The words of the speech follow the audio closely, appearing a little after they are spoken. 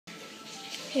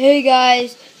Hey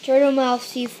guys, Turtle Mouth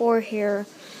C4 here,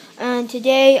 and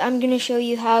today I'm going to show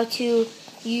you how to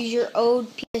use your old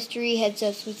ps3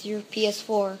 headsets with your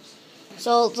ps4.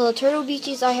 So the Turtle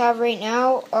Beaches I have right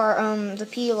now are the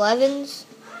P11s,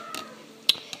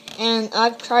 and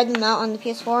I've tried them out on the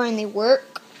ps4 and they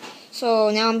work. So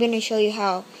now I'm going to show you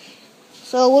how.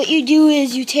 So what you do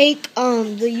is you take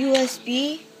the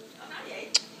USB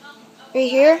right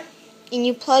here, and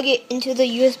you plug it into the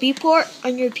USB port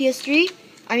on your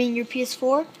your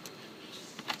ps4.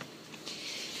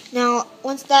 Now,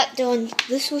 once that's done,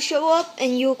 this will show up,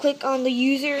 and you'll click on the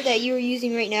user that you're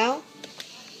using right now.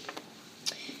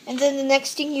 And then the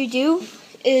next thing you do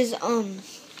is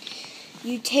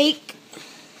you take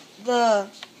the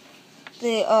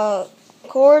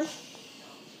cord,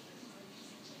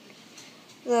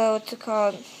 the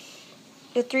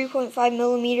 3.5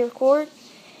 millimeter cord,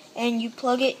 and you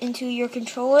plug it into your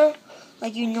controller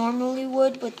like you normally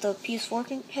would with the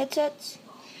PS4 headsets.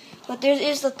 But there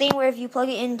is the thing where if you plug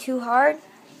it in too hard,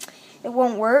 it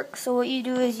won't work. So what you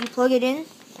do is you plug it in.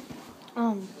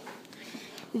 But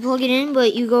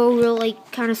you go real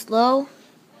kind of slow,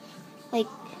 and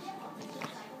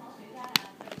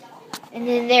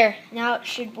then there. Now it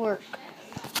should work.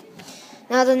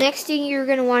 Now the next thing you're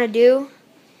gonna want to do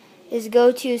is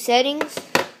go to settings,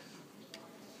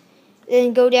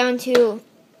 then go down to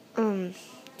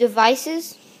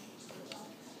devices,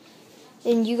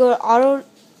 then you go to auto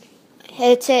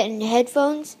headset and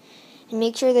headphones, and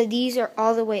make sure that these are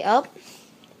all the way up.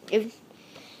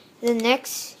 Then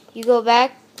next, you go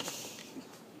back,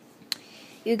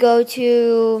 you go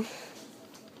to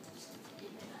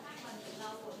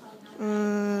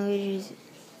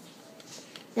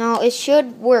now it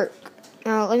should work.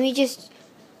 Now let me just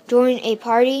join a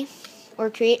party or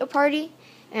create a party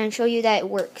and show you that it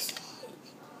works.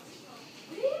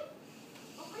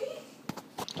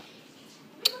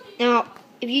 Now,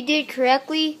 if you did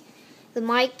correctly, the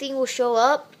mic thing will show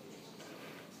up,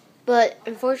 but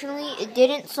unfortunately it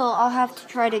didn't, so I'll have to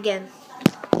try it again.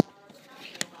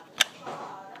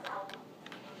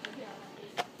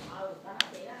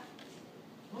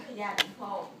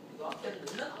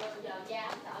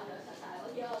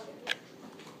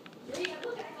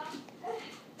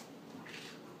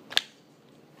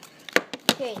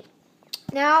 Okay,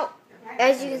 now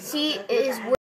as you can see, it is working.